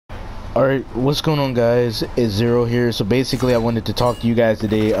Alright, what's going on, guys? It's Zero here. So basically I wanted to talk to you guys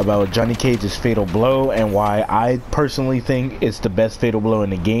today about Johnny Cage's Fatal Blow and why I personally think it's the best Fatal Blow in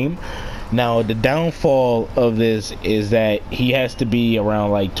the game. Now the downfall of this is that he has to be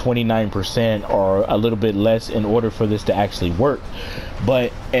around like 29% or a little bit less in order for this to actually work.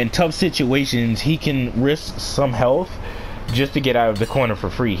 But in tough situations he can risk some health just to get out of the corner for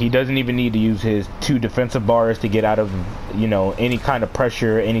free. He doesn't even need to use his 2 defensive bars to get out of, you know, any kind of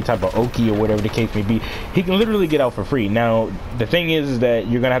pressure, any type of Oki or whatever the case may be. He can literally get out for free. Now the thing is that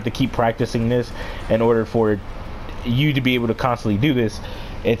you're gonna have to keep practicing this in order for you to be able to constantly do this.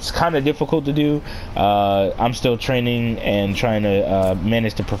 It's kind of difficult to do. I'm still training and trying to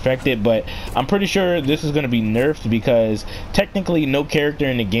manage to perfect it, but I'm pretty sure this is going to be nerfed because technically no character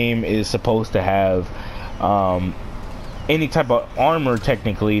in the game is supposed to have any type of armor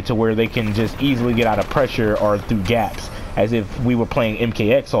technically to where they can just easily get out of pressure or through gaps, as if we were playing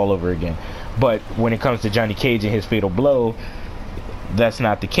MKX all over again. But when it comes to Johnny Cage and his Fatal Blow, that's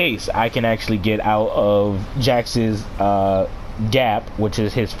not the case. I can actually get out of Jax's gap, which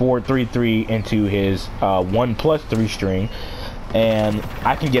is his 4-3-3 into his 1+3 string, and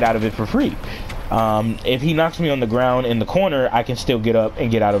I can get out of it for free. If he knocks me on the ground in the corner, I can still get up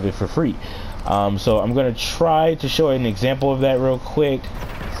and get out of it for free. So I'm gonna try to show an example of that real quick.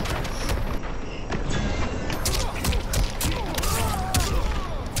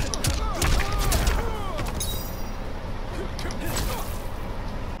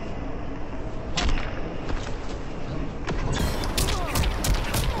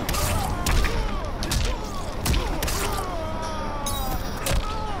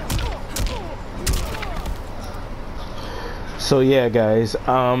 So yeah, guys,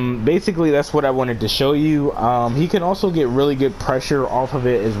 basically that's what I wanted to show you. He can also get really good pressure off of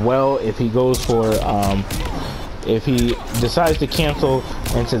it as well if he goes for if he decides to cancel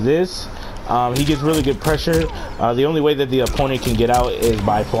into this. He gets really good pressure. The only way that the opponent can get out is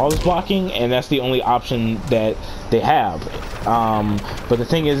by flawless blocking, and that's the only option that they have. But the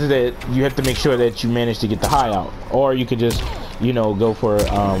thing is that you have to make sure that you manage to get the high out, or you could just, you know, go for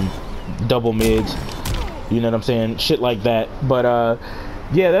double mids. You know what I'm saying? Shit like that. But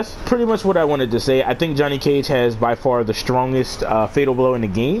yeah, that's pretty much what I wanted to say. I think Johnny Cage has by far the strongest Fatal Blow in the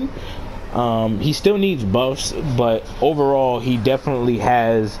game. He still needs buffs, but overall he definitely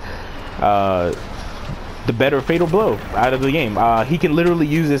has the better Fatal Blow out of the game. He can literally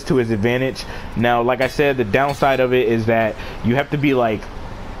use this to his advantage. Now, like I said, the downside of it is that you have to be like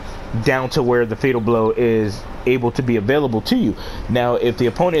down to where the Fatal Blow is able to be available to you. Now, if the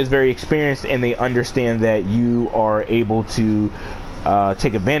opponent is very experienced and they understand that you are able to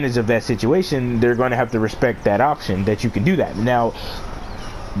take advantage of that situation, they're going to have to respect that option that you can do that. Now,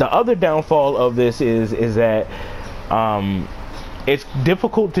 the other downfall of this is that it's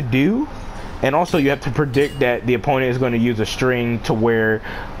difficult to do, and also you have to predict that the opponent is going to use a string to where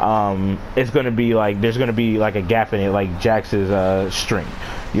it's going to be like there's going to be like a gap in it, like Jax's string.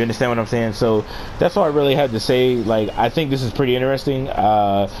 You understand what I'm saying? So that's all I really had to say. Like, I think this is pretty interesting.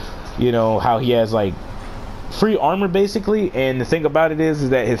 You know, how he has like free armor basically, and the thing about it is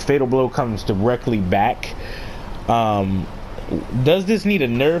that his Fatal Blow comes directly back. Does this need a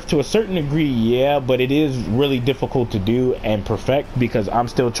nerf? To a certain degree, yeah, but it is really difficult to do and perfect because I'm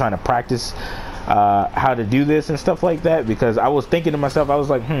still trying to practice how to do this and stuff like that, because I was thinking to myself, I was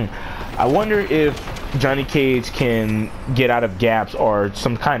like, I wonder if Johnny Cage can get out of gaps or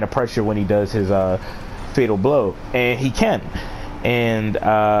some kind of pressure when he does his Fatal Blow, and he can. And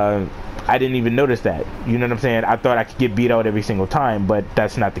I didn't even notice that. You know what I'm saying? I thought I could get beat out every single time, but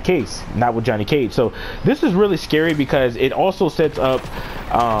that's not the case. Not with Johnny Cage. So this is really scary because it also sets up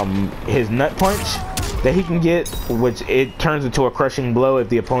his nut punch that he can get, which it turns into a crushing blow if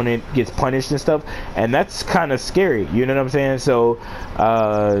the opponent gets punished and stuff, and that's kind of scary. You know what I'm saying? So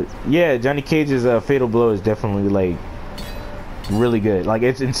yeah, Johnny Cage's Fatal Blow is definitely like really good. Like,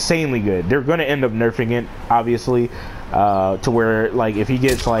 it's insanely good. They're gonna end up nerfing it, obviously, to where like if he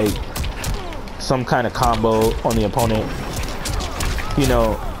gets like some kind of combo on the opponent, you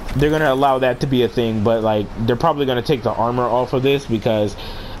know, they're gonna allow that to be a thing. But like, they're probably gonna take the armor off of this because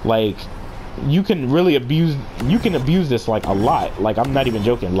like you can really abuse this like a lot. Like, I'm not even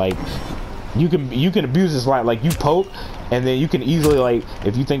joking. Like, you can abuse this a lot. Like, you poke, and then you can easily, like,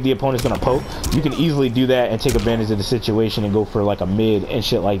 if you think the opponent's gonna poke, you can easily do that and take advantage of the situation and go for like a mid and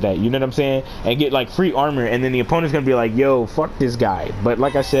shit like that. You know what I'm saying? And get like free armor, and then the opponent's gonna be like, yo, fuck this guy. But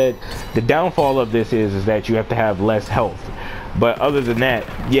like I said, the downfall of this is that you have to have less health. But other than that,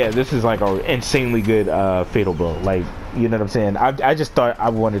 yeah, this is like an insanely good Fatal Blow. Like, You know what I'm saying? I just thought I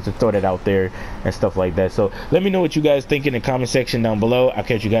wanted to throw that out there and stuff like that. So let me know what you guys think in the comment section down below. I'll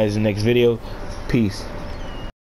catch you guys in the next video. Peace.